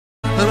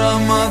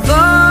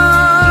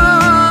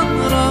رمضان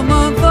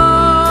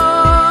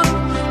رمضان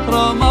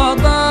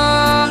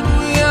رمضان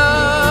يا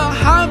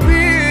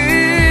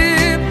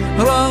حبيب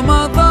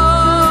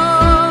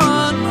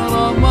رمضان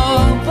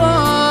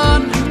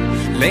رمضان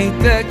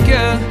ليتك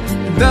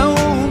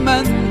دوما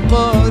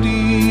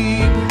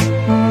قريب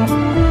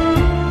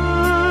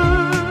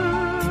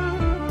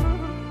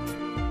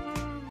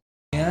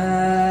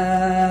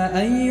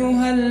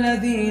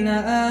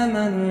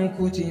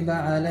كتب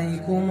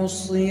عليكم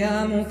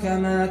الصيام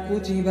كما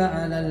كتب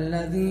على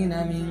الذين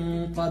من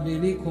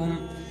قبلكم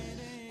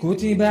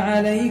كتب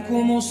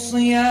عليكم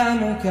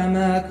الصيام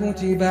كما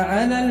كتب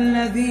على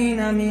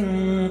الذين من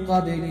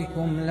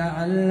قبلكم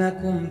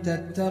لعلكم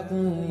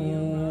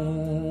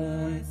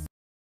تتقون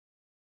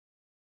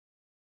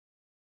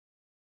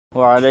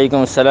ওয়ালাইকুম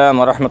আসসালাম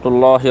ওয়া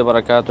রাহমাতুল্লাহি ওয়া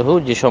বারাকাতুহু।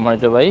 জি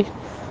সম্মানিত ভাই,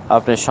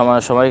 আপনি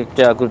সময়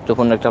একটা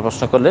গুরুত্বপূর্ণ একটা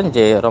প্রশ্ন করলেন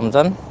যে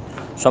রমজান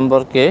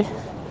সম্পর্কে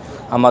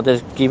আমাদের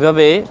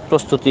কিভাবে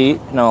প্রস্তুতি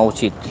নেওয়া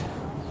উচিত।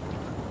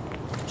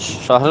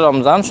 শহরে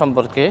রমজান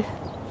সম্পর্কে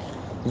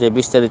যে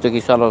বিস্তারিত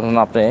কিছু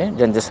আলোচনা আপনি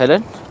জানতে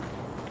চাইলেন,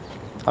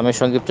 আমি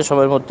সংক্ষিপ্ত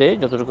সময়ের মধ্যে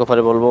যতটুকু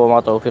পারে বলবো। মা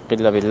তৌফিক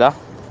ইল্লা বিল্লাহ।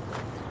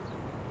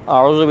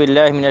 আউযু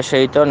বিল্লাহি মিনাশ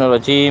শাইতানির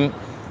রাজীম।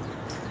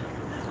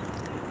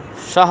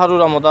 শাহরু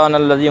রমাদান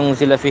আল্লাযী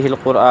উনজিলা ফীহিল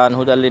কুরআন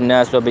হুদাল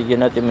লিন-নাস ওয়া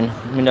বায়্যিনাতিন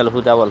মিনাল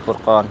হুদা ওয়াল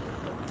ফুরকান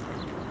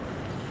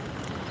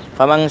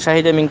ফামান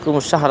শাহিদা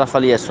মিনকুমুশ শাহরা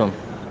ফালিয়াসুম।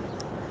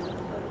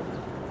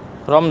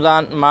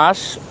 রমজান মাস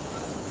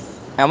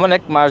এমন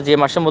এক মাস যে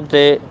মাসের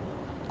মধ্যে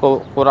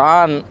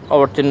কোরআন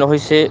অবতীর্ণ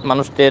হয়েছে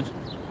মানুষদের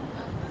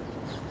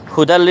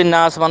হুদাল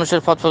লিন-নাস,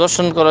 মানুষের পথ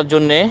প্রদর্শন করার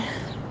জন্যে,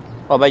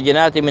 ওয়া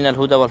বায়্যিনাতিন মিনাল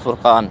হুদা ওয়াল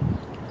ফুরকান,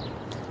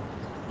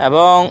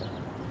 এবং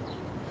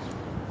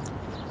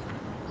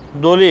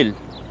দলিল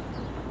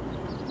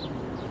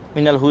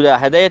মিনাল হুদা,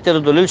 হেদায়েতের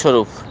দলিল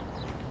স্বরূপ,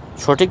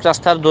 সঠিক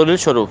রাস্তার দলিল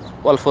স্বরূপ,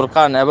 ওয়াল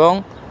ফুরকান, এবং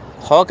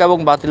হক এবং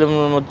বাতিলের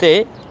মধ্যে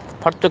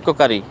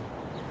পার্থক্যকারী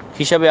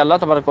হিসাবে আল্লাহ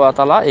তাবারক ওয়া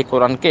তাআলা এই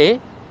কোরআনকে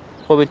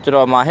পবিত্র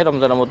মাহে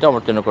রমজানের মধ্যে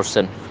অবতীর্ণ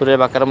করছেন। সূরা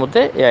বাকারার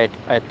মধ্যে এই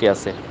আয়াতটি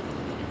আছে।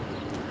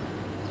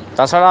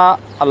 তাছাড়া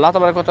আল্লাহ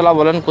তাবারক ওয়া তাআলা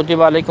বলেন,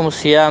 কুতিবা আলাইকুমুস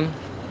সিয়াম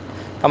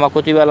কামা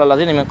কুতিবা আলাল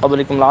লাযিনা মিন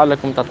ক্বাবলিকুম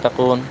লাআল্লাকুম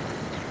তাত্তাকুন।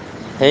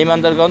 হে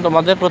ঈমানদারগণ,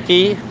 তোমাদের প্রতি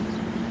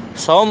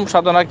সওম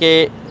সাধনাকে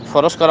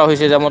ফরজ করা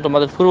হয়েছে, যেমন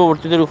তোমাদের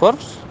পূর্ববর্তীদের উপর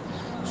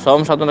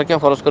সওম সাধনাকে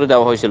ফরজ করে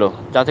দেওয়া হয়েছিল,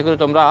 যাতে করে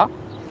তোমরা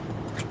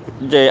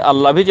যে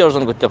আল্লাহ ভীতি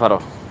অর্জন করতে পারো।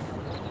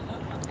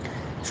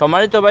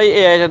 সম্মানিত ভাই,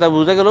 এই আয়াতটা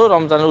বুঝে গেল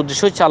রমজানের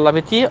উদ্দেশ্য হচ্ছে আল্লাহ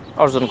ভীতি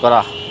অর্জন করা।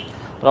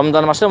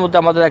 রমজান মাসের মধ্যে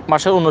আমাদের এক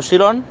মাসের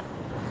অনুশীলন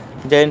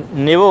যে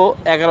নেব,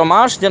 11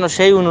 মাস যেন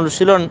সেই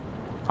অনুশীলন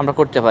আমরা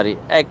করতে পারি।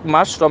 এক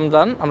মাস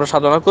রমজান আমরা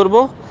সাধনা করব,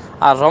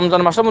 আর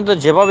রমজান মাসের মধ্যে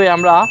যেভাবে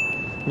আমরা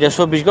যে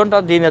 24 ঘন্টা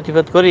দিন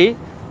অতিবাহিত করি,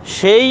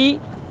 সেই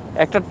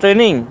একটা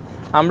ট্রেনিং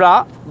আমরা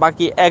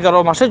বাকি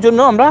 11 মাসের জন্য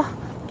আমরা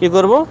কি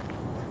করব,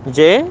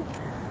 যে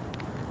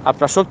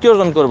আপনার শক্তি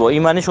অর্জন করব,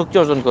 ইমানি শক্তি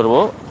অর্জন করব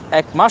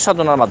এক মাস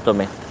সাধনার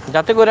মাধ্যমে,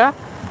 যাতে করে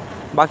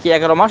বাকি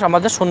 11 মাস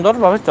আমাদের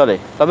সুন্দরভাবে চলে।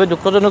 তবে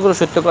দুঃখজনক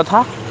সত্য কথা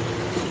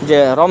যে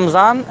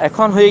রমজান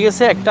এখন হয়ে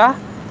গেছে একটা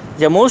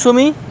যে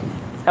মৌসুমি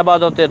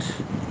ইবাদতের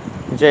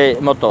যে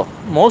মতো।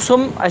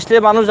 মৌসুম আসলে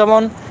মানুষ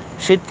যেমন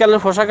শীতকালের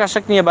পোশাক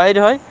আশাক নিয়ে বাইরে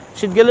হয়,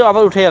 শীত গেলেও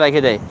আবার উঠে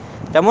রেখে দেয়,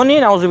 তেমনই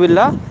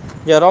নাউজুবিল্লাহ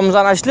যে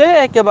রমজান আসলে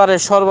একেবারে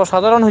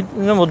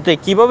সর্বসাধারণের মধ্যে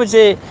কীভাবে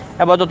যে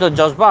ইবাদতের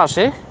জজবা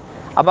আসে,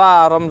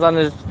 আবার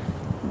রমজানের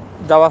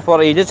যাওয়ার পর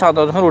ঈদের চাঁদ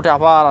যখন উঠে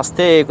আবার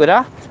আস্তে করে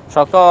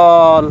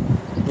সকল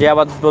যে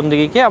আবার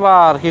বন্দিগিকে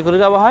আবার কী করে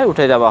দেওয়া হয়,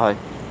 উঠে দেওয়া হয়,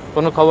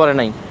 কোনো খবরে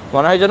নাই।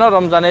 মনে হয় যেন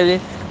রমজানের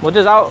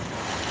মধ্যে যাও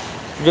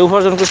যে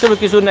উপার্জন করতে হবে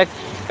কিছু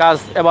কাজ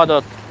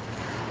ইবাদত,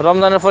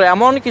 রমজানের পরে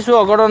এমন কিছু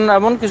অঘটন,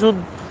 এমন কিছু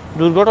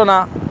দুর্ঘটনা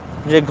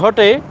যে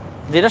ঘটে,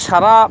 যেটা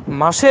সারা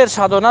মাসের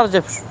সাধনার যে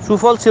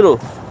সুফল ছিল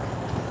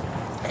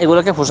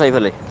এগুলোকে ফসাই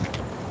ফেলে।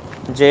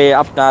 যে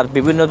আপনার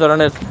বিভিন্ন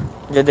ধরনের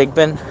যে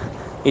দেখবেন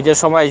ঈদের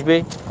সময় আসবে,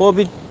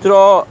 পবিত্র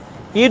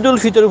ঈদ উল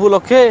ফিতর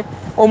উপলক্ষে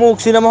অমুক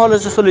সিনেমা হলে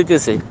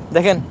চলিতেছে,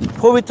 দেখেন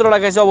পবিত্র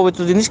লাগাইছে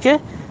অপবিত্র জিনিসকে,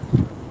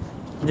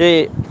 যে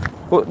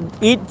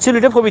ঈদ ছিল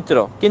এটা পবিত্র,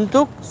 কিন্তু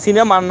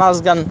সিনেমা নাচ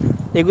গান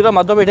এগুলোর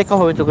মাধ্যমে এটাকে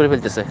পবিত্র করে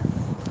ফেলতেছে।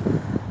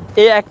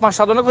 এই এক মাস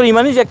সাধনা করে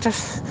ইমানই যে একটা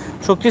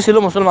শক্তি ছিল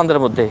মুসলমানদের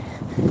মধ্যে,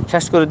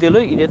 শেষ করে দিল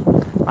ঈদের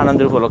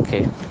আনন্দের উপলক্ষে।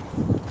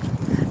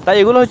 তাই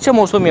এগুলো হচ্ছে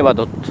মৌসুমি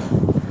ইবাদত।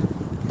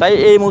 তাই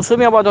এই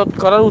মৌসুমি আবাদত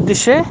করার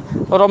উদ্দেশ্যে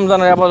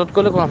রমজানের আবাদত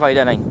করলে কোনো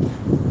ফায়দা নাই।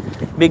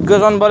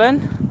 বিজ্ঞজন বলেন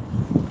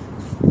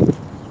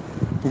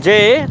যে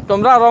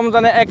তোমরা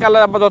রমজানে এক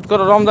আল্লাহর আবাদত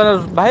করো, রমজানের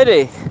বাইরে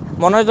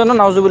মনে হয় যেন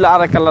নাউজুবিল্লাহ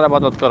আর এক আল্লাহর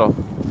আবাদত করো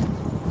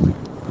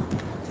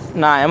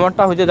না,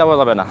 এমনটা হইতে দেওয়া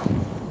যাবে না।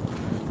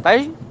 তাই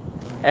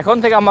এখন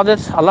থেকে আমাদের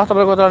আল্লাহ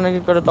তাবারক ওয়া তাআলা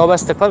নিকট করে তওবা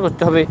ইস্তেগফার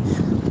করতে হবে,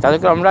 যাতে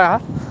করে আমরা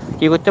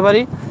কী করতে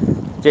পারি,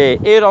 যে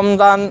এই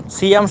রমজান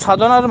সিয়াম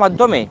সাধনার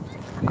মাধ্যমে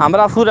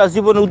আমরা পুরা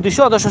জীবনের উদ্দেশ্য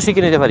আদর্শ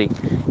শিখে নিতে পারি।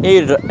 এই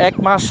এক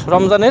মাস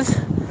রমজানের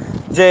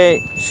যে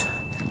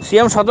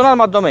সিয়াম সাধনার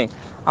মাধ্যমে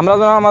আমরা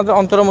যেন আমাদের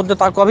অন্তরের মধ্যে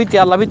তাকওয়া ভীতি,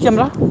 আল্লাহ ভীতি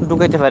আমরা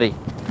ঢুকাইতে পারি,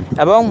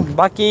 এবং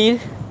বাকি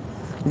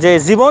যে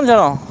জীবন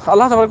যেন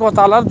আল্লাহ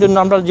তাআলার জন্য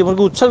আমরা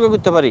জীবনকে উৎসর্গ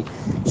করতে পারি,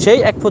 সেই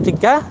এক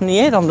প্রতিজ্ঞা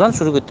নিয়ে রমজান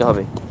শুরু করতে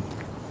হবে।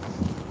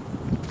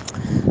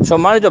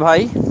 সম্মানিত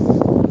ভাই,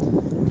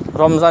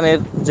 রমজানের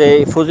যে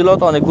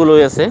ফজিলত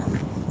অনেকগুলোই আছে।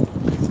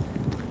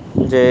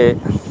 যে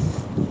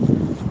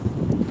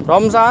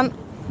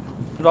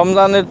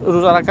রমজানের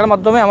রোজা রাখার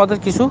মাধ্যমে আমাদের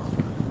কিছু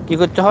কি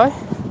করতে হয়,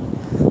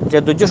 যে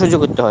ধৈর্য সহ্য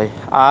করতে হয়।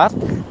 আর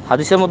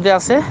হাদিসের মধ্যে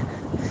আছে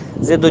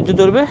যে ধৈর্য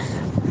ধরবে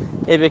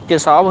এই ব্যক্তির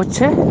সওয়াব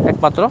হচ্ছে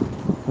একমাত্র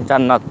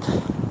জান্নাত।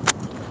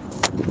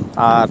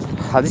 আর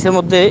হাদিসের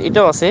মধ্যে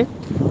এটাও আছে,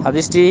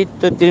 হাদিসটি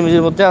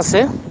তিরমিজির মধ্যে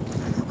আছে।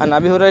 عن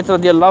أبي هريرة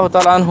رضي الله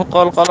تعالى عنه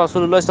قال قال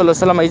رسول الله صلى الله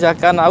عليه وسلم إذا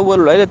كان أول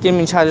ليلة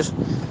من شهر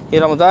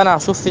رمضان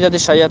صفدت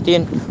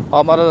الشياطين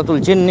ومرضت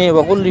الجن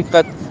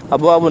وغلقت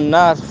أبواب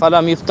النار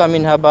فلم يفتح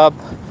منها باب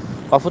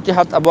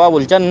وفتحت أبواب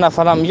الجنة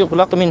فلم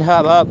يغلق منها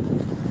باب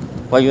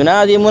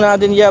وينادي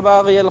مناد يا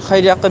باغي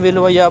الخير أقبل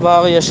ويا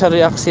باغي الشر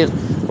أقصر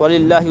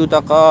ولله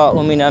يتقاء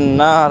من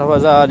النار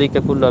وذلك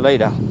كل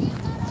ليلة।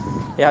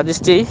 এই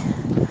হাদিসটি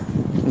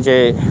যে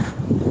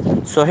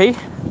সহিহ।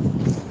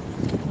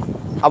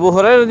 আবু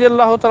হুরায়রা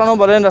রাদিয়াল্লাহু তাআলা আনহু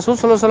বলেন, রাসূল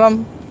সাল্লাল্লাহু আলাইহি ওয়াসাল্লাম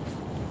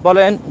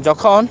বলেন,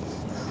 যখন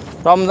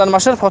রমজান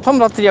মাসের প্রথম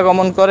রাত্রি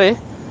আগমন করে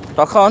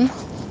তখন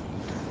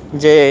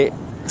যে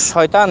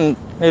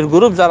শয়তানের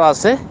গ্রুপ যারা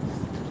আছে,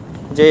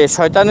 যে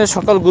শয়তানের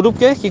সকল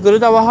গ্রুপকে কি করে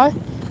দেওয়া হয়,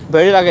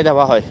 বেড়ি লাগিয়ে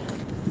দেওয়া হয়।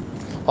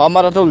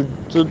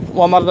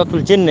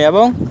 ওয়ামারাতুল জিন্ন,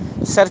 এবং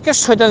সার্কাস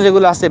শয়তান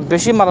যেগুলো আছে,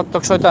 বেশি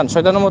মারাত্মক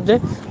শয়তানের মধ্যে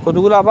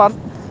কতগুলো আবার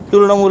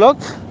তুলনামূলক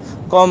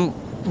কম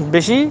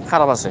বেশি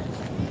খারাপ আছে,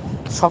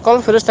 সকল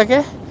ফেরেশতাকে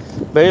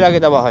বেড়ি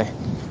লাগিয়ে দেওয়া হয়।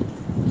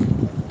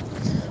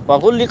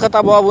 ওয়াগুল্লিকাত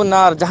আবওয়াবুন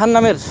নার,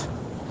 জাহান্নামের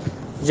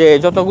যে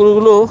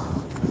যতগুলো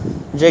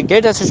যে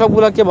গেট আছে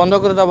সবগুলোকে বন্ধ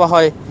করে দেওয়া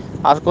হয়,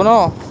 আর কোনো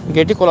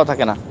গেটই খোলা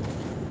থাকে না।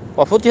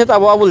 ওয়াফুতিহাত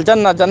আবওয়াবুল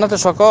জান্নাত,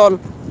 জান্নাতের সকল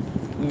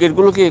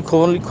গেটগুলোকে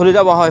খুলে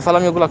দেওয়া হয়।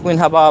 ফালাম ইউগলাক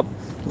মিনহা বাব,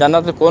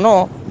 জান্নাতের কোনো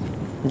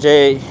যে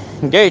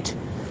গেট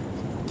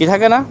কি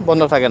থাকে না,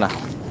 বন্ধ থাকে না।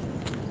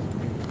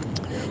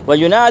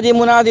 ওয়ায়ুনাদি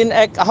মুনাদিন,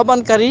 এক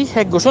আহ্বানকারী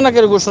এক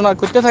ঘোষণাকারী ঘোষণা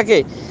করতে থাকে,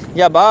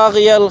 ইয়া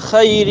বাগিয়াল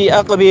খাইরি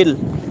আকবিল,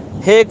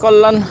 হে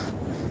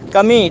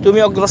কল্যাণকামী তুমি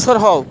অগ্রসর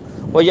হও।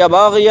 ওয়া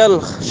বাগিয়াল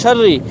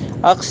শাররি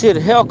আকসির,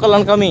 হে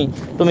অকল্যাণকামী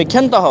তুমি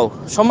ক্ষান্ত হও।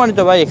 সম্মানিত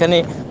ভাই, এখানে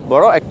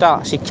বড় একটা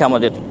শিক্ষা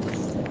আমাদের,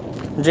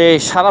 যে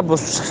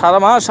সারা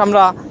মাস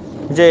আমরা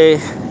যে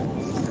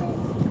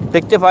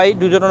দেখতে পাই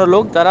দুই ধরনের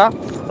লোক, যারা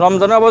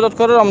রমজানের আবাদত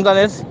করে,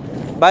 রমজানের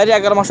বাইরে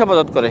 11 মাসে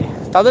আবাদত করে।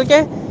 তাদেরকে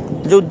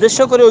যে উদ্দেশ্য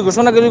করে ওই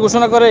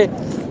ঘোষণা করে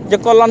যে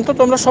কল্যাণ তো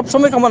তোমরা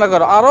সবসময় কামনা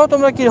করো, আরও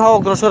তোমরা কী হও,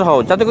 অগ্রসর হও,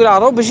 যাতে করে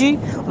আরও বেশি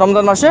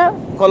রমজান মাসে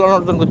কল্যাণ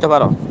অর্জন করতে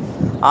পারো।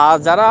 আর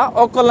যারা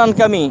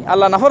অকল্যাণকামী,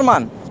 আল্লাহ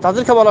নাফরমান,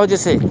 তাদেরকে বলা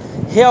হয়েছে,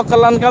 হে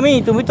অকল্যাণকামী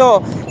তুমি তো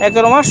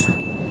 11 মাস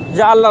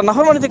যে আল্লাহ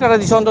নাফরমানিতে কাটা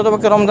দিচ্ছ,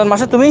 অন্ততপক্ষে রমজান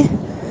মাসে তুমি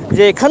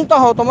যে ক্ষান্ত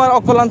হও তোমার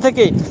অকল্যাণ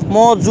থেকে,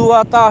 মদ জুয়া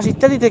তাস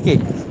ইত্যাদি থেকে,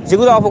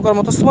 যেগুলো অপকর্ম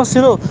তোমার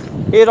ছিল।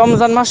 এই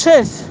রমজান মাসে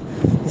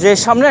যে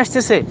সামনে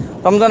আসতেছে,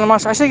 রমজান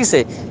মাস এসে গেছে,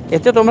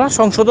 এতে তোমরা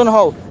সংশোধন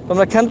হও,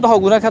 তোমরা ক্ষান্ত হও,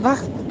 গুনাহ খাতা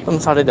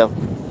তোমরা ছাড়ে দাও।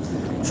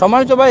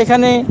 সম্মানিত ভাই,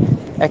 এখানে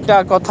একটা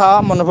কথা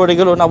মনে পড়ে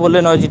গেল, না বললে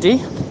নয়, যেটি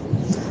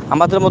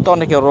আমাদের মতো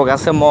অনেকের রোগ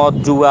আছে, মদ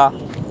জুয়া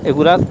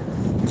এগুলার,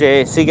 যে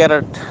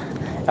সিগারেট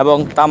এবং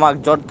তামাক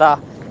জর্দা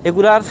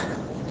এগুলার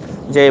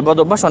যে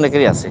বদভ্যাস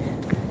অনেকেরই আছে।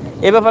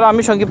 এ ব্যাপারে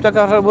আমি সংক্ষিপ্ত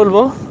আকারে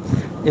বলবো,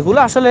 এগুলো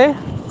আসলে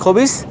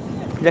খবিস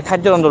যে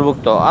খাদ্যের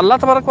অন্তর্ভুক্ত। আল্লাহ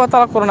তাবারক ওয়া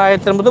তাআলা কোরআন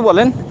আয়াতের মধ্যে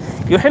বলেন,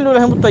 ইউহিল্লু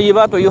লাহুমুত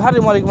তাইয়্যিবাত ওয়া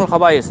ইউহাররিমু আলাইকুমুল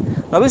খাবায়েস।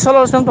 নবী সাল্লাল্লাহু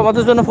আলাইহি ওয়াসাল্লাম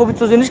তোমাদের জন্য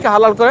পবিত্র জিনিসকে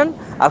হালাল করেন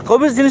আর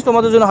খবিস জিনিস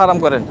তোমাদের জন্য হারাম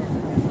করেন।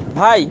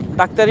 ভাই,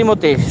 ডাক্তারি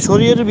মতে,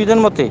 শরীয়তের বিধান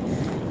মতে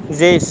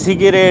যে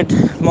সিগারেট,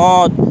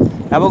 মদ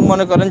এবং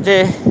মনে করেন যে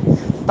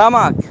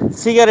তামাক,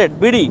 সিগারেট,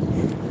 বিড়ি,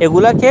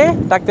 এগুলাকে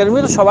ডাক্তারি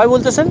মতে সবাই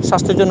বলতেছেন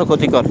স্বাস্থ্যের জন্য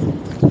ক্ষতিকর।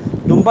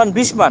 ধূমপান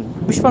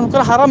বিষপান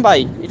করা হারাম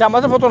ভাই, এটা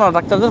আমাদের ফতোয়া না,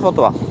 ডাক্তারদের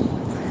ফতোয়া।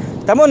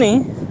 তেমনই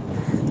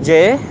যে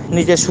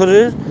নিজের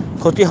শরীরের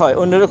ক্ষতি হয়,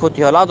 অন্যেরও ক্ষতি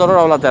হয়, লা দরর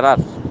ওয়ালা দারার,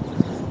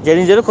 যে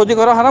নিজেরও ক্ষতি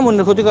করা হারাম,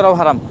 অন্যের ক্ষতি করাও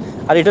হারাম,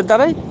 আর এটার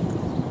দ্বারাই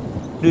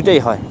দুইটাই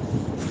হয়।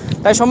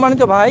 তাই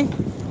সম্মানিত ভাই,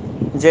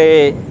 যে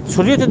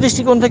শরীয়তের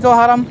দৃষ্টিকোণ থেকেও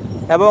হারাম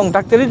এবং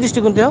ডাক্তারের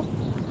দৃষ্টিকোণ থেকেও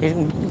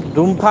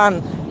ধূমপান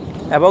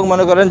এবং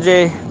মনে করেন যে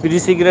বিড়ি,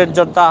 সিগারেট,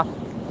 জর্দা,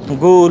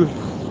 গুল,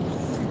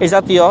 এই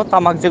জাতীয়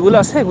তামাক যেগুলো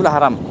আছে এগুলো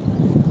হারাম।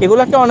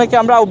 এগুলোকে অনেকে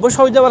আমরা অভ্যাস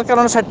হয়ে যাওয়ার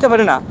কারণে ছাড়তে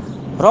পারি না।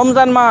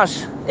 রমজান মাস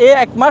এই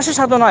 1 মাসের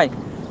সাধনায়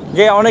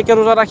যে অনেকে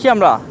রোজা রাখি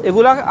আমরা,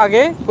 এগুলা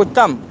আগে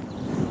করতাম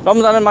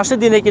রমজানের মাসের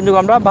দিনে, কিন্তু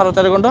আমরা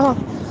 12-13 ঘন্টা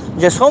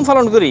যে শ্রম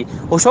পালন করি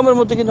ওই সময়ের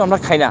মধ্যে কিন্তু আমরা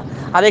খাই না।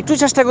 আর একটু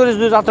চেষ্টা করি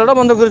যদি রাত্রেটা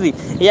বন্ধ করে দিই,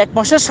 এই 1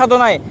 মাসের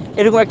সাধনায়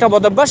এরকম একটা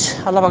বদভ্যাস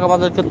আল্লাহ পাক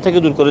আমাদের থেকে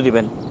দূর করে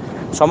দিবেন।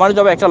 সমাজে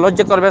যাবে একটা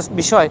লজ্জা করবে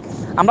বিষয়,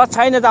 আমরা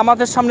চাই না যে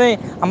আমাদের সামনে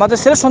আমাদের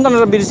ছেলে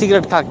সন্তানরা বিড়ি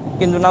সিগারেট খাক,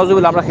 কিন্তু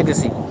নাউজুবিল্লাহ আমরা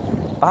খেতেছি।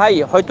 ভাই,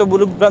 হয়তো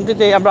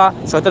ভুলভ্রান্তিতে আমরা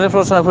শয়তানের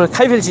প্ররোচনা করে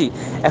খাই ফেলছি।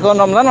 এখন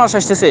রমজান মাস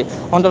আসতেছে,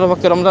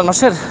 অন্ততপক্ষে রমজান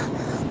মাসের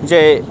যে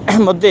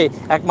মধ্যে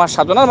 1 মাস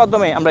সাধনার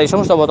মাধ্যমে আমরা এই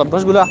সমস্ত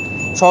বদভ্যাসগুলো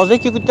সহজেই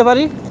কী করতে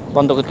পারি,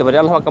 বন্ধ করতে পারি।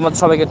 আল্লাহ আমাদের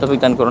সবাইকে তৌফিক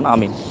দান করুন,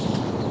 আমিন।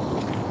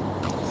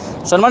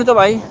 সম্মানিত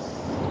ভাই,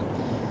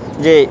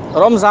 যে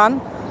রমজান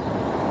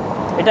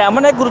এটা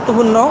এমন এক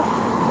গুরুত্বপূর্ণ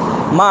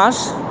মাস।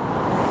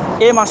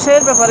 এই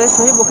মাসের ব্যাপারে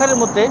সহিহ বুখারীর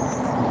মধ্যে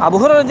আবু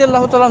হুরায়রা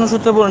রাদিয়াল্লাহু তাআলা আনহু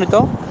সূত্রে বর্ণিত,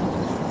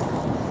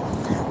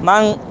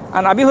 মান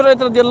আন আবি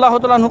হুরায়রা রাদিয়াল্লাহু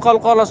তাআলা আনহু قال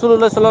قال رسول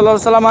الله صلى الله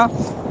عليه وسلم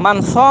من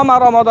صام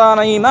رمضان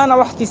ايمانا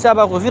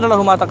واحتسابا غفر له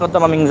ما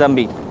تقدم من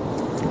ذنبه।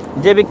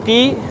 যে ব্যক্তি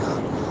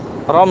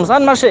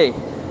রমজান মাসে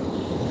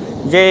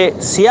যে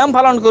সিয়াম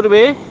পালন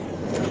করবে,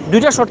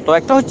 দুইটা শর্ত,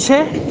 একটা হচ্ছে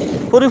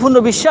পরিপূর্ণ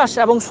বিশ্বাস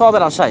এবং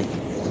সওয়াবের আশায়,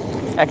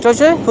 একটা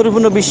হচ্ছে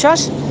পরিপূর্ণ বিশ্বাস,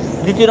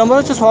 দ্বিতীয় নম্বর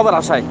হচ্ছে সওয়াবের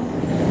আশায়।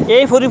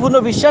 এই পরিপূর্ণ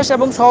বিশ্বাস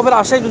এবং সওয়াবের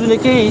আশায় যদি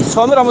নাকি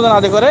সওমে রমজান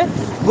আদায় করে,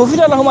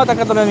 গফির লাহু মা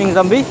তাকাদ্দামা মিন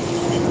যামবি,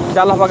 যে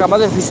আল্লাহ পাক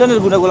আমাদের পিছনের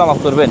গুনাহগুলো মাফ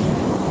করবেন।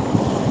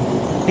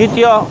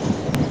 দ্বিতীয়,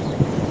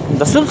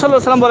 রাসূল সাল্লাল্লাহু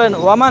আলাইহি ওয়াসাল্লাম বলেন,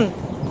 ওয়ামান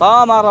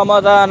কামা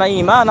রমাদান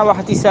ঈমানান ওয়া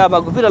ইহতিসাবা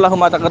গফির লাহু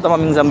মা তাকাদ্দামা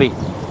মিন যামবি।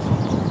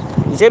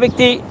 যে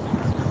ব্যক্তি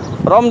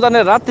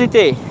রমজানের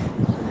রাত্রিতে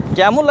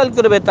কিয়ামুল লাইল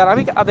করবে,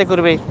 তারাবি আদায়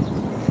করবে,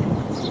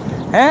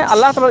 হ্যাঁ,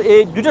 আল্লাহ তাআলা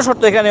এই দুটো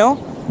শর্ত এখানেও,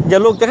 যে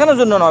লোক দেখানোর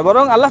জন্য নয়,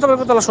 বরং আল্লাহ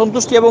তাআলা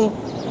সন্তুষ্টি এবং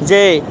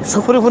যে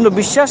পরিপূর্ণ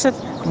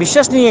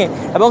বিশ্বাস নিয়ে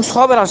এবং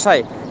সওয়াবের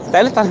আশায়,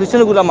 তাহলে তার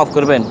পিছনে গুনাহ মাফ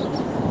করবেন।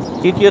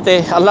 তৃতীয়তে,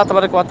 আল্লাহ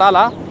তাবারক ওয়া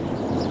তাআলা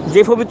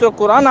যে পবিত্র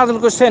কোরআন নাযিল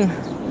করেছেন,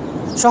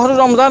 শাহরুর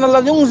রমজান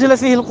আল্লাযী উনজিলা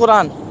ফীহিল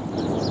কোরআন,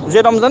 যে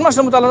রমজান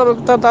মাসের মধ্যে আল্লাহ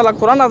তাআলা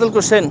কোরআন নাযিল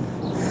করেছেন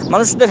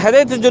মানুষদের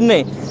হেদায়েতের জন্যে,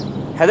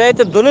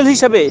 হেদায়েতের দলিল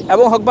হিসাবে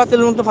এবং হক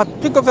বাতিলের মধ্যে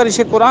পার্থক্যকারী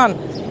সে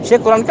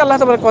কোরআনকে আল্লাহ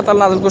তাবারক ওয়া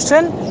তাআলা নাযিল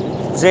করেছেন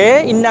যে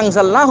ইন্না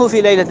আনজালনাহু ফি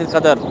লাইলাতিল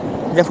কদর,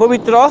 যে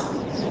পবিত্র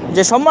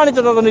যে সম্মানিত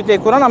রজনীতে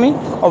কোরআন আমি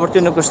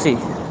অবতীর্ণ করছি।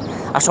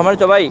 আর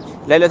সম্মানিত ভাই,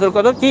 লাইলাতুল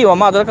কদর কি? ওয়া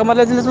মা আদরাকা মা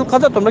লাইলাতুল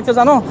কদর, তোমরা কি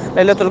জানো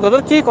লাইলাতুল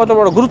কদর কি? কত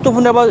বড়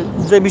গুরুত্বপূর্ণ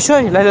যে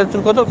বিষয়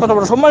লাইলাতুল কদর, কত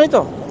বড় সম্মানিত।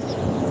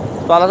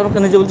 তো আল্লাহ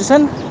তাআলা নিজে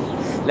বলতেছেন,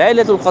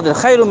 লাইলাতুল কদর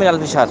খায়রুম মিন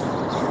আলফি শাহর,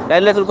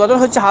 লাইলাতুল কদর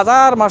হচ্ছে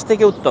 1000 মাস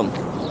থেকে উত্তম।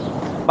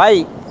 ভাই,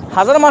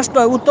 1000 মাস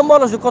নয়, উত্তম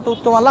বলো, কত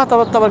উত্তম আল্লাহ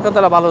তাবারক ওয়া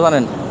তাআলা ভালো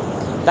জানেন।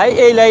 তাই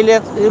এই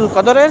লাইলাতুল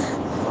কদরের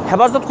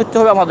হেফাজত করতে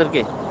হবে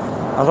আমাদেরকে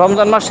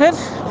রমজান মাসের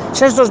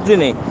শেষ 10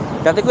 দিনে,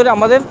 যাতে করে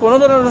আমাদের কোনো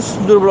ধরনের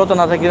দুর্বলতা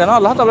না থাকে, যেন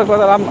আল্লাহ তাবারক ওয়া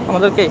তাআলা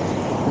আমাদেরকে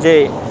যে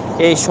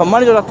এই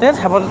সম্মানিত রাতের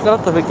হেফাজত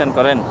করার তৌফিক দান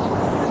করেন।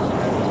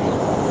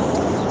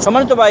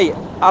 সম্মানিত ভাই,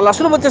 আল্লাহ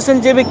রাসূল বলতেছেন,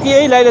 যে ব্যক্তি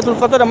এই লাইলাতুল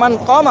কদরে মান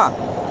কামা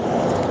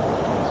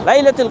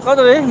লাইলাতুল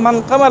কদর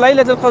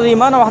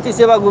ঈমানান ওয়া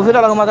ইহতিসাবান গুফিরা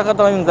লাহু মা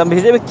তাকাদ্দামা মিন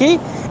যামবিহি, যে ব্যক্তি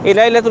এই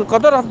লাইলাতুল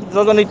কদর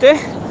রজনীতে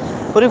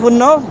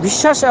পরিপূর্ণ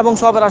বিশ্বাস এবং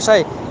সওয়াবের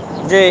আশায়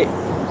যে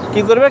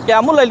কী করবে,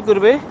 কিয়ামুল লাইল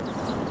করবে,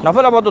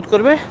 নফল ইবাদত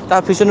করবে,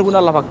 তার পিছনে গুনাহ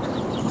আল্লাহ পাক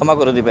ক্ষমা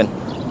করে দিবেন।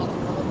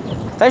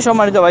 তাই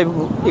সম্মানিত ভাই,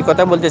 এই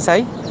কথা বলতে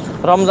চাই,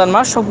 রমজান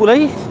মাস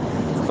সবগুলোই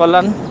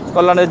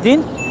কল্যাণের দিন।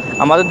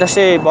 আমাদের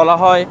দেশে বলা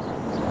হয়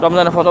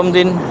রমজানের প্রথম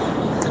দিন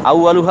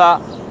আউয়ালুহা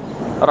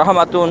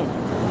রহমাতুন,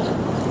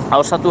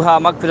 আওসাতুহা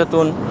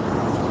মাগফিরাতুন,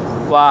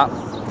 ওয়া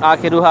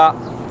আখিরুহা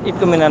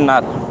ইতকুম মিনান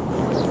নার।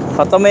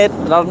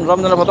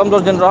 রমজানের প্রথম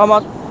 10 দিন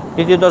রহমত,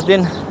 দ্বিতীয় 10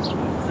 দিন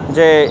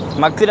যে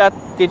মাগফিরাত,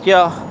 তৃতীয়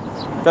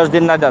 10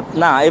 দিন নাজাত।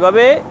 না,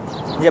 এইভাবে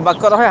যে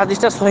বাক্য করা হয়,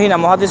 হাদিসটা সহিহ না।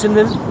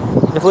 মুহাদ্দিসিনদের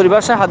যে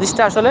পরিভাষা,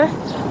 হাদিসটা আসলে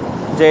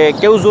যে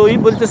কেউ জয়ী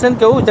বলতেছেন,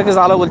 কেউ এটাকে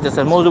জালা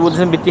বলতেছেন, মৌজু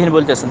বলতেছেন, ভিত্তিহীন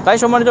বলতেছেন। তাই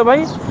সম্মানিত ভাই,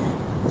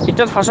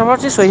 এটার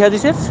পাশাপাশি সহিহ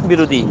হাদিসের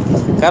বিরোধী।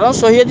 কারণ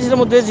সহিহ হাদিসের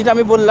মধ্যে যেটা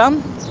আমি বললাম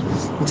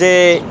যে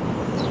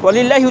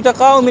ওয়ালিল্লাহি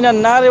তাকাউ মিনান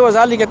নার ওয়া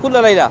যালিকা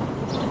কুল্লা লাইলা,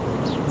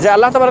 যে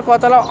আল্লাহ তাবারক ওয়া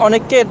তাআলা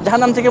অনেককে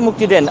জাহান্নাম থেকে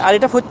মুক্তি দেন, আর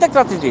এটা প্রত্যেক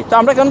রাত্রিতে। তো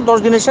আমরা কেন 10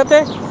 দিনের সাথে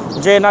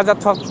যে নাজাত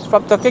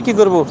প্রাপ্তকে কী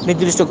করবো,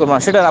 নির্দিষ্ট করবো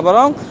না, সেটা না,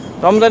 বরং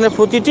রমজানের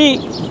প্রতিটি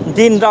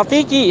দিন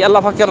রাতেই কি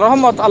আল্লাহ পাকের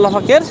রহমত, আল্লাহ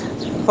পাকের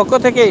পক্ষ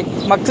থেকে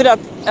মাগফিরাত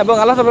এবং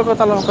আল্লাহ তাবারক ওয়া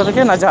তাআলার পক্ষ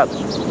থেকে নাজাত,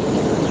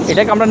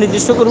 এটাকে আমরা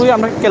নির্দিষ্ট করবো,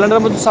 আমরা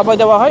ক্যালেন্ডারের মধ্যে ছাপাই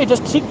দেওয়া হয়, এটা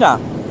ঠিক না।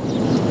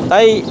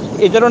 তাই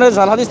এই ধরনের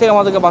জাল হাদিস থেকে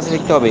আমাদেরকে বাঁচিয়ে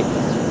রাখতে হবে।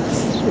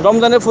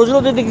 রমজানের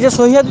ফজিলতের দিকে যে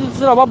সহিহ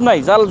হাদিসের অভাব নাই,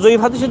 জাল জয়ীফ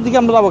হাদিসের দিকে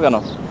আমরা যাবো কেন?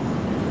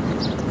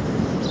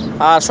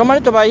 আর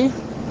সম্মানিত ভাই,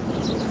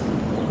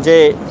 যে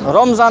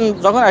রমজান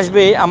যখন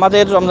আসবে,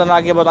 আমাদের রমজানের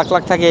আগে বদ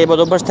আকলাক থাকে, বদ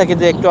অভ্যাস থাকে,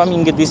 যে একটু আমি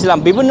ইঙ্গিত দিয়েছিলাম,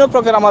 বিভিন্ন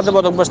প্রকার আমাদের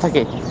বদ অভ্যাস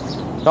থাকে।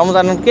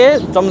 রমজানকে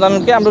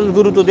আমরা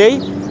গুরুত্ব দেই,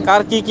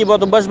 কার কী কী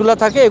বদ অভ্যাসগুলো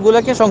থাকে,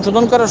 এগুলোকে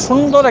সংশোধন করার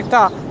সুন্দর একটা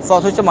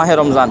পথ হচ্ছে মাহে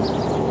রমজান।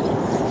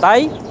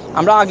 তাই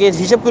আমরা আগে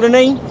হিসেব করে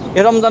নেই,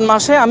 এই রমজান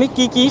মাসে আমি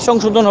কি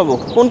সংশোধন হব,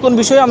 কোন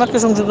বিষয়ে আমাকে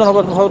সংশোধন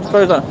হওয়ার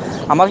প্রয়োজন।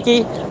 আমার কি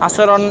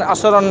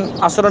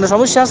আচরণের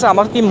সমস্যা আছে,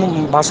 আমার কি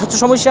ভাষার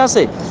সমস্যা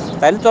আছে,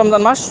 তাইলে তো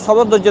রমজান মাস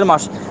সবর ধৈর্যের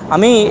মাস।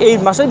 আমি এই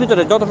মাসের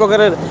ভিতরে যত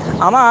প্রকারের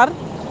আমার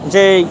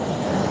যে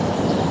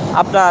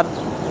আপনার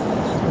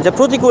যে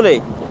প্রতিকূলে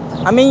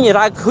আমি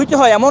রাগ হইতে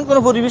হয় এমন কোনো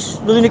পরিবেশ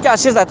যদি নাকি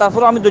আসে যায়,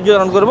 তারপরেও আমি ধৈর্য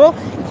ধারণ করবো,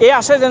 এই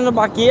আশায় যেন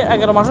বাকি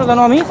 11 মাসে যেন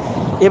আমি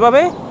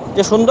এভাবে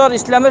যে সুন্দর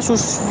ইসলামের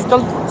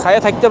সুশীতল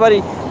ছায়া থাকতে পারি,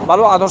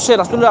 ভালো আদর্শে,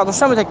 রাসূলের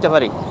আদর্শে আমি থাকতে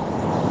পারি।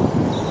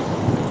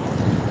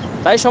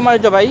 তাই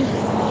সম্মানিত ভাই,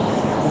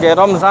 যে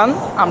রমজান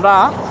আমরা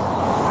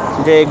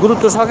যে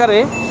গুরুত্ব সহকারে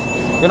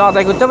যেন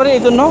আদায় করতে পারি,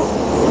 এই জন্য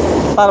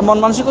তার মন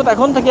মানসিকতা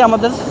এখন থেকে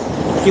আমাদের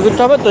কী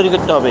করতে হবে, তৈরি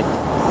করতে হবে।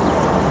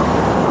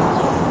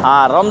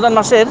 আর রমজান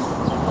মাসের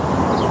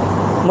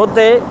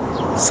মধ্যে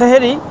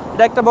সেহেরি,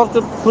 এটা একটা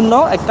বরকতপূর্ণ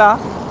একটা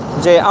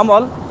যে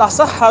আমল,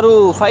 তাসাহহারু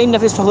ফাইন্না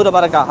ফিস সুহুরি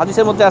বারাকা,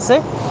 হাদিসের মধ্যে আছে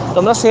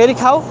তোমরা সেহরি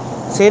খাও,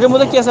 সেহরির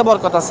মধ্যে কি আছে?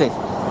 বরকত আছে।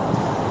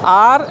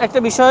 আর একটা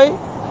বিষয়,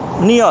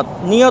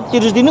 নিয়ত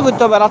 30 দিনও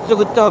করতে হবে, রাত্রে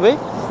করতে হবে।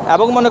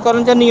 এবং মনে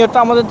করেন যে নিয়তটা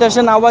আমাদের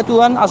দেশে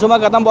নাওয়াতুহান আসুমা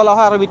গাদাম বলা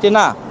হয় আরবিতে,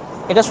 না,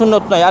 এটা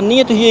সুন্নত নয়। আর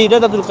নিয়ত হিয়া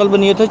ইরাদাতুল কলব,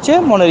 নিয়ত হচ্ছে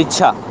মনের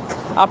ইচ্ছা।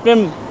 আপনি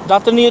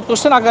রাত্রে নিয়ত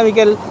করছেন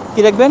আগামীকাল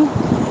কী রাখবেন?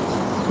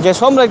 যে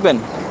সোম রাখবেন,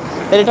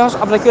 এটা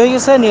আপনার কী হয়ে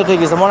গেছে? নিয়ত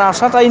হয়ে গেছে, মনে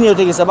আশাটাই নিয়ত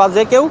হয়ে গেছে। বা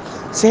যে কেউ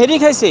সেহরি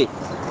খাইছে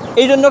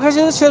এই জন্য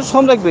খাইছে যে সে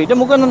সোম রাখবে, এটা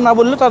মুখে না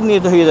বললে তার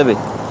নিয়ত হয়ে যাবে।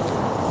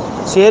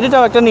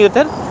 সেহরিটাও একটা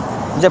নিয়তের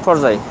যে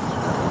পর্যায়ে।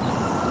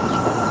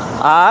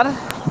 আর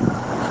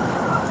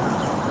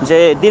যে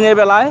দিনের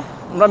বেলায়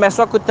আমরা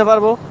মেসওয়াক করতে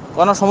পারবো,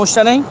 কোনো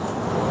সমস্যা নেই।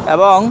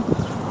 এবং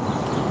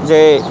যে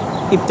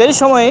ইফতারির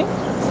সময়ে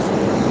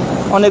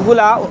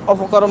অনেকগুলা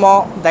অপকর্ম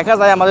দেখা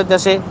যায় আমাদের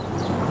দেশে।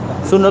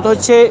 সুন্নত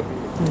হচ্ছে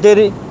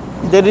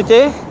দেরিতে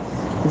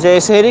যে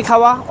সেহরি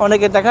খাওয়া।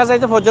 অনেকে দেখা যায়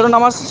যে ফজর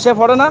নামাজ সে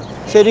পড়ে না,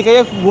 সেহরি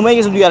খেয়ে ঘুমিয়ে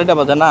গেছে 2-2:30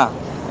 বাজে। না,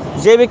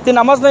 যে ব্যক্তি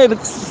নামাজ নেই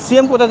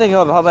সিয়াম কোথা থেকে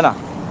হবে না।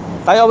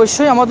 তাই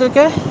অবশ্যই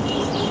আমাদেরকে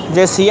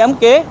যে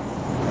সিয়ামকে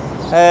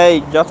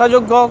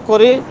যথাযোগ্য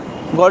করে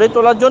গড়ে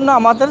তোলার জন্য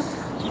আমাদের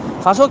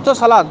 5 ওয়াক্ত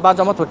সালাত বা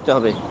জামাত পড়তে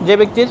হবে। যে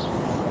ব্যক্তির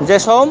যে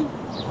সওম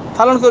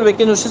পালন করবে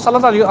কিন্তু সে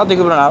সালাত আদায়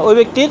করবে না, ওই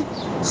ব্যক্তির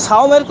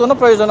সাওমের কোনো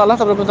প্রয়োজন আল্লাহ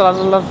তাবারক ওয়া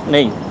তাআলার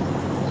নেই।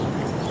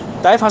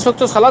 তাই 5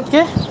 ওয়াক্ত সালাতকে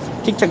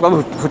ঠিকঠাকভাবে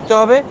পড়তে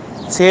হবে।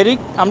 সেহরি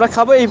আমরা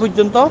খাবো এই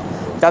পর্যন্ত,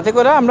 যাতে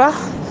করে আমরা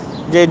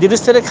যে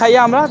ধীরে খাইয়ে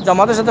আমরা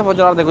জামাতের সাথে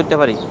ফজর আদায় করতে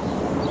পারি।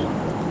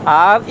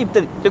 আর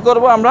ইফতারি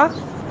করবো আমরা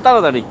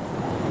তাড়াতাড়ি।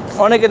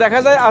 অনেকে দেখা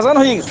যায় আজান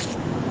হয়ে গেছে,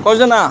 কয়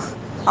যে না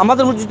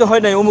আমাদের মসজিদে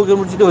হয় নাই, অমুকের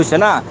মসজিদে হয়েছে।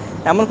 না,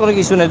 এমন কোনো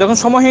কিছু নেই। যখন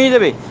সময় হয়ে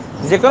যাবে,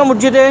 যে কোনো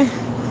মসজিদে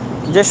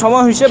যে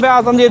সময় হিসেবে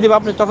আজান দিয়ে দেবে,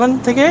 আপনি তখন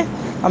থেকে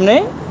আপনি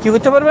কী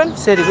করতে পারবেন?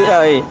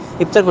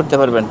 ইফতার করতে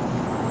পারবেন।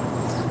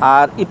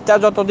 আর ইফতার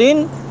যতদিন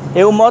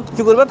এই উম্মত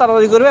কী করবে?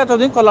 তাড়াতাড়ি করবে,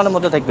 এতদিন কল্যাণের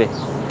মধ্যে থাকবে।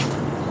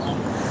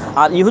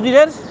 আর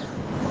ইহুদিদের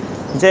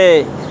যে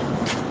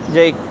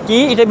যে কি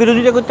এটা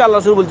বিরোধিতা করতে আল্লাহ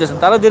রাসূল বলতেছেন,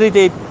 তারা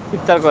দেরিতে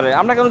ইফতার করে,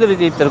 আমরা কেন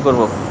দেরিতে ইফতার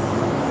করব?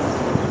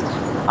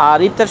 আর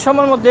ইফতার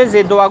সময়ের মধ্যে যে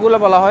দোয়াগুলো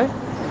বলা হয়,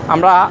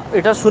 আমরা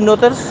এটা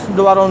সুন্নতের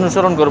দোয়ার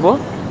অনুসরণ করব।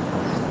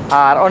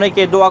 আর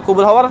অনেকে দোয়া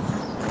কবুল হওয়ার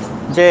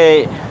যে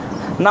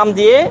নাম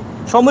দিয়ে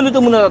সম্মিলিত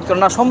মুনাজাত করে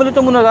না, সম্মিলিত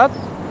মুনাজাত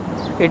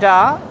এটা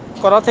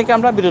করা থেকে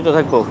আমরা বিরত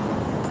থাকব।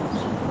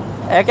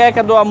 একা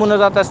একা দোয়া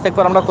মুনাজাত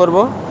ইস্তেগফার আমরা করব,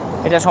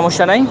 এটা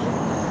সমস্যা নাই।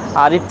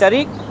 আর ইফতারি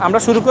আমরা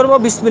শুরু করব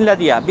বিসমিল্লাহ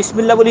দিয়া,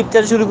 বিসমিল্লাহ বলে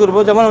ইফতারি শুরু করব।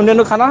 যেমন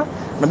অন্যান্য খানা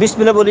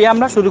বিসমিল্লাহ বলিয়ে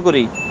আমরা শুরু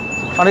করি।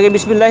 অনেকে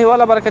বিসমিল্লাহি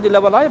ওয়ালা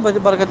বারাকাতিল্লাহ বলা হয়,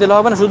 বারাকাতিল্লাহ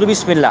হবে না, শুধু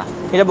বিসমিল্লাহ,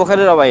 এটা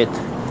বুখারীর রওয়ায়াত।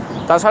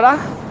 তাছাড়া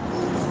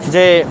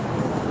যে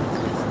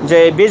যে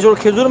বেজোর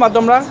খেজুর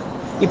মাধ্যমে আমরা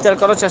ইফতার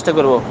করার চেষ্টা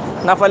করব,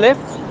 না পারলে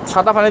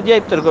সাদা পানি দিয়ে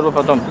ইফতার করব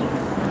প্রথম।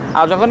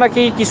 আর যখন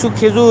নাকি কিছু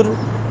খেজুর,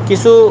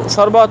 কিছু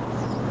শরবত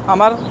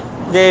আমার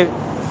যে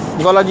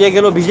গলা দিয়ে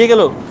গেল, ভিজে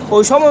গেল,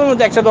 ওই সময়ের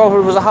মধ্যে একটা দোয়া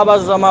পড়বো,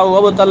 জাহাবাজ জামা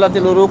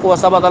ওয়াবাতাল্লাতিল উরুক ওয়া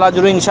সাবাতাল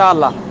আজরু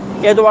ইনশাআল্লাহ।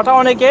 এই দোয়াটা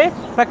অনেকে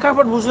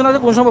প্রেক্ষাপট বুঝবে না যে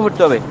কোন সময়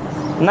পড়তে হবে।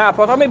 না,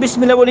 প্রথমে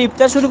বিসমিল্লাহ বলে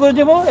ইফতার শুরু করে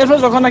দেবো। এরপর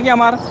যখন নাকি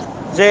আমার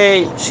যে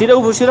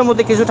শিরের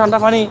মধ্যে কিছু ঠান্ডা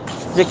পানি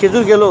যে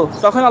খেজুর গেল,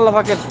 তখন আল্লাহ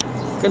পাকের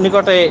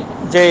নিকটে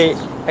যে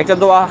একটা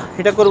দোয়া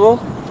এটা করব,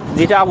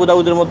 যেটা আবু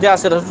দাউদের মধ্যে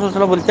আছে। রাসূলুল্লাহ সাল্লাল্লাহু আলাইহি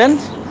ওয়াসাল্লাম বলতেন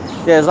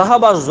যে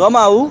জাহাবাজ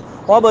জামাউ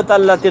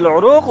ওয়াবাতাল্লাতিল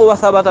উরুক ওয়া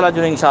সাবাতাল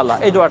আজরু ইনশাআল্লাহ।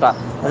 এই দোয়াটা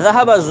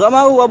জাহাবাজ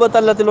জামাউ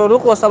ওয়াবাতাল্লাতিল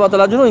উরুক ওয়া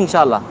সাবাতাল আজরু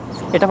ইনশাআল্লাহ,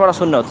 এটা পড়া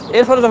সুন্নত।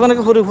 এরপরে যখন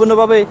নাকি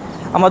পরিপূর্ণভাবে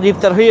আমাদের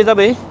ইফতার হয়ে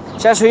যাবে,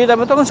 শেষ হয়ে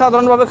যাবে, তখন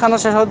সাধারণভাবে খানা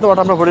শেষ হওয়ার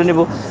দোয়াটা আমরা পড়ে নেব।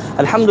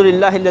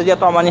 আলহামদুলিল্লাহিল্লাযী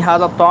আত'আমানি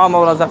হাযাত তা'আমা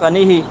ওয়া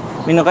রাযাকানিহি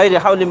মিন গায়রি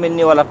হাওলিন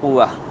মিন্নি ওয়ালা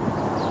কুওয়া।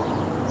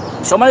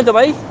 সম্মানিত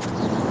ভাই,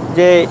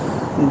 যে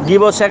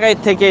গীবত শেখায়ত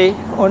থেকে,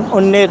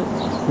 অন্যের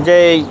যে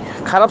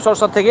খারাপ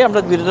চর্চা থেকে আমরা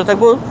বিরত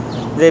থাকবো।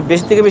 যে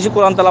বেশি থেকে বেশি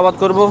কোরআন তেলাওয়াত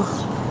করব।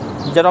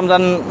 যে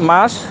রমজান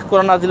মাস,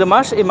 কোরআন নাজিলের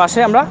মাস, এই মাসে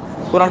আমরা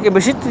কোরআনকে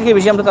বেশি থেকে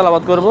বেশি আমরা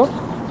তেলাওয়াত করব।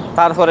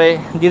 তারপরে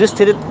ধীরে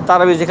স্থিরে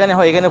তারাবি যেখানে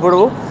হয় এখানে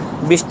পড়বো,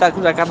 20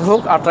 রাকাত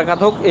হোক 8 রাকাত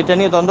হোক, এটা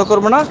নিয়ে দ্বন্দ্ব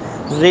করবো না।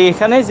 যে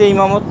এখানে যে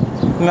ইমাম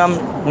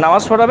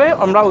নামাজ পড়াবে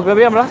আমরা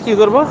ওইভাবে আমরা কী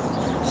করব?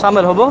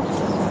 সামিল হব।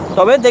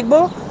 তবে দেখব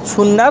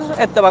সুন্নাহর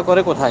ইত্তেবা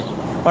করে কোথায়।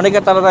 অনেকে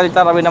তাড়াতাড়ি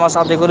তারাবি নামাজ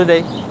আদায় করে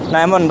দেয়, না,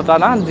 এমন তা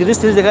না। ধীরে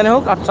স্থিরে যেখানে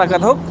হোক, 8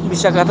 রাকাত হোক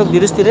 20 রাকাত হোক,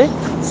 ধীরে স্থিরে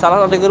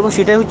সালাত আদায় করবো,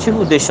 সেটাই হচ্ছে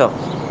উদ্দেশ্য।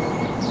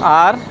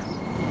 আর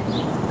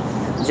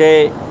যে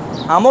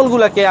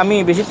আমলগুলোকে আমি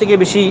বেশি থেকে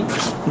বেশি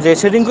যে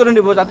সেটিং করে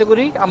নেব, যাতে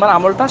করি আমার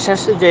আমলটা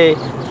শেষ যে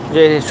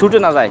যে ছুটে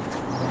না যায়।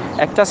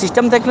 একটা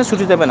সিস্টেম থাকলে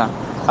ছুটি দেবে না,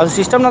 আর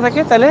সিস্টেম না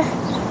থাকে তাহলে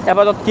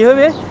ইবাদত কী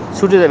হবে?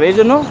 ছুটে যাবে। এই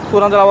জন্য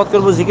কোরআন তেলাওয়াত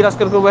করবো, জিকির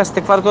আজকার করবো,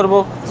 ইস্তেগফার করবো,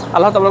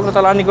 আল্লাহ তাবারক ওয়া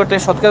তাআলার নিকটে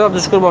সৎ কাজ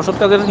আদেশ করবো, অসৎ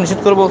কাজের নিষেধ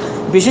করবো।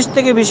 বিশেষ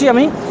থেকে বেশি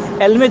আমি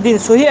এলমের দিন,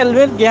 সহি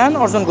এলমের জ্ঞান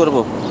অর্জন করব।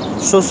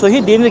 সহি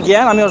দিনের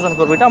জ্ঞান আমি অর্জন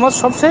করবো, এটা আমার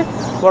সবচেয়ে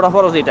বড়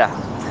ফরজ। এটা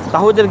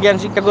তাওহীদের জ্ঞান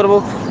শিক্ষা করব,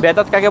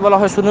 বেদাত কাকে বলা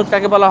হয়, সুন্নত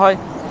কাকে বলা হয়,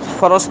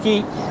 ফরজ কী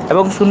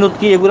এবং সুন্নত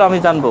কী, এগুলো আমি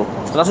জানবো।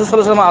 রাসূল সাল্লাল্লাহু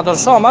আলাইহি ওয়াসাল্লাম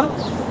আদর্শ আমার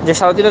যে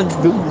সারাদিনের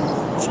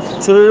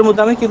শরীরের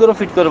মধ্যে আমি কী করে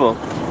ফিট করব।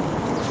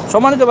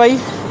 সম্মানিত ভাই,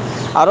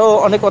 আরও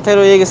অনেক কথাই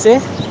রয়ে গেছে।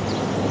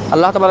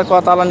 আল্লাহ তাবারক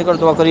ওয়া তাআলার নিকট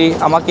দোয়া করি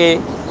আমাকে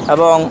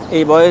এবং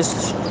এই বয়স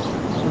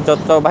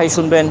যত ভাই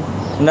শুনবেন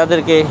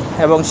ওনাদেরকে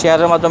এবং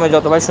শেয়ারের মাধ্যমে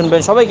যত ভাই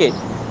শুনবেন সবাইকে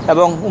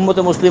এবং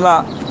উম্মতে মুসলিমা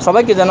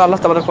সবাইকে যেন আল্লাহ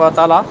তাবারক ওয়া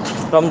তাআলা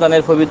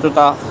রমজানের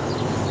পবিত্রতা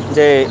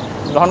যে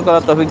গ্রহণ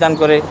করার তৌফিক দান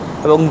করে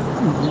এবং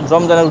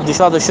রমজানের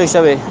উদ্দেশ্য আদর্শ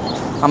হিসাবে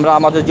আমরা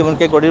আমাদের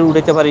জীবনকে গড়ে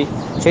উঠাতে পারি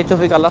সেই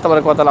তৌফিক আল্লাহ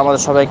তাবারক ওয়া তাআলা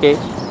আমাদের সবাইকে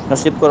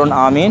নসিব করুন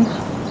আমিন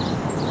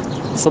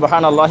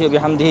সুবহানাল্লাহি ওয়া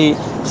বিহামদিহি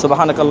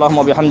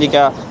সুবহানাকাল্লাহুম্মা ওয়া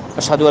বিহামদিকা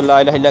আশহাদু আল্লা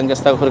ইলাহা ইল্লা আনতা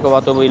আস্তাগফিরুকা ওয়া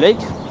আতুবু ইলাইক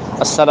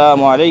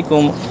আসসালামু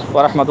আলাইকুম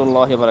ওয়া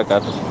রাহমাতুল্লাহি ওয়া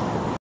বারাকাতুহু